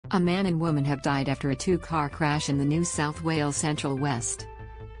A man and woman have died after a two-car crash in the new South Wales Central West.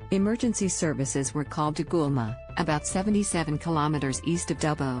 Emergency services were called to Goolma, about 77 kilometres east of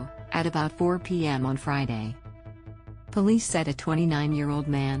Dubbo, at about 4 p.m. on Friday. Police said a 29-year-old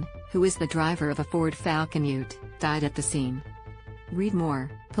man, who is the driver of a Ford Falcon Ute, died at the scene. Read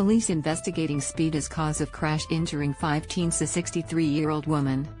more. Police investigating speed as cause of crash injuring teensA. A 63-year-old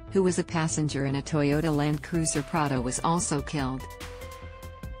woman, who was a passenger in a Toyota LandCruiser Prado, was also killed.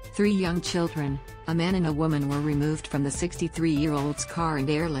 3 young children, a man and a woman, were removed from the 63-year-old's car and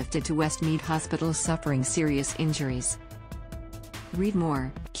airlifted to Westmead Hospital suffering serious injuries. Read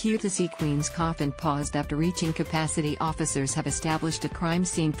more. Ute Queen's coffin paused after reaching capacity. Officers have established a crime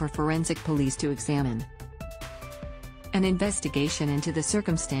scene for forensic police to examine. An investigation into the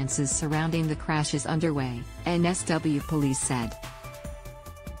circumstances surrounding the crash is underway, NSW Police said.